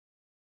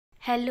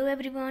Hello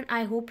everyone,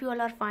 I hope you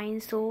all are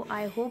fine. So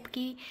I hope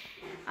ki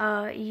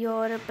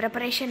your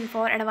preparation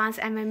for Advanced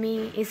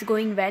MME is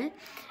going well,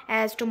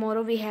 as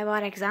tomorrow we have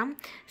our exam.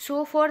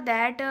 So for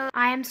that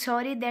I am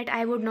sorry that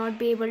I would not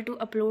be able to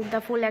upload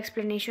the full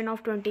explanation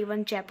of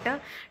 21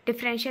 chapter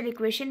differential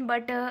equation,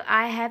 but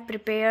I have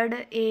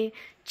prepared a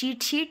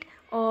cheat sheet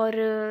or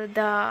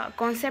the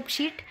concept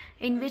sheet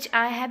in which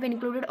I have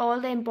included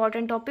all the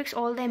important topics,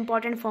 all the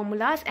important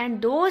formulas,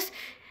 and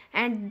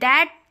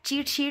that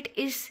cheat sheet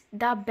is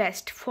the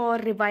best for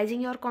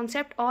revising your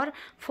concept, or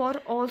for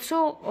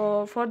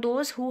also for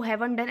those who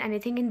haven't done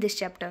anything in this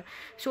chapter.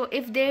 So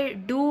if they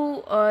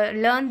do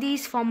learn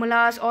these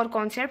formulas or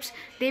concepts,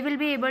 they will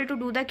be able to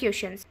do the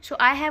questions. So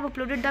I have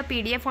uploaded the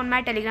PDF on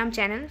my Telegram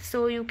channel,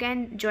 so you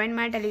can join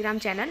my Telegram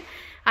channel.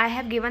 I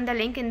have given the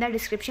link in the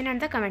description and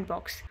the comment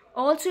box.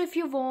 Also, if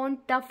you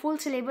want the full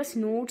syllabus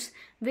notes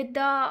with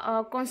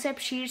the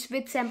concept sheets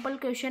with sample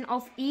question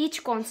of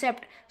each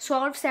concept,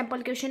 solved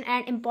sample question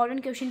and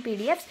important question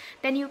PDFs,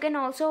 then you can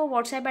also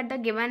WhatsApp at the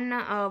given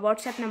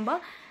WhatsApp number.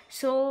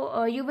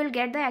 So you will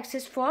get the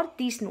access for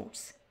these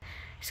notes.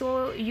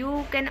 So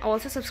you can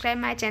also subscribe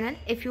my channel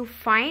if you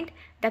find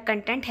the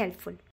content helpful.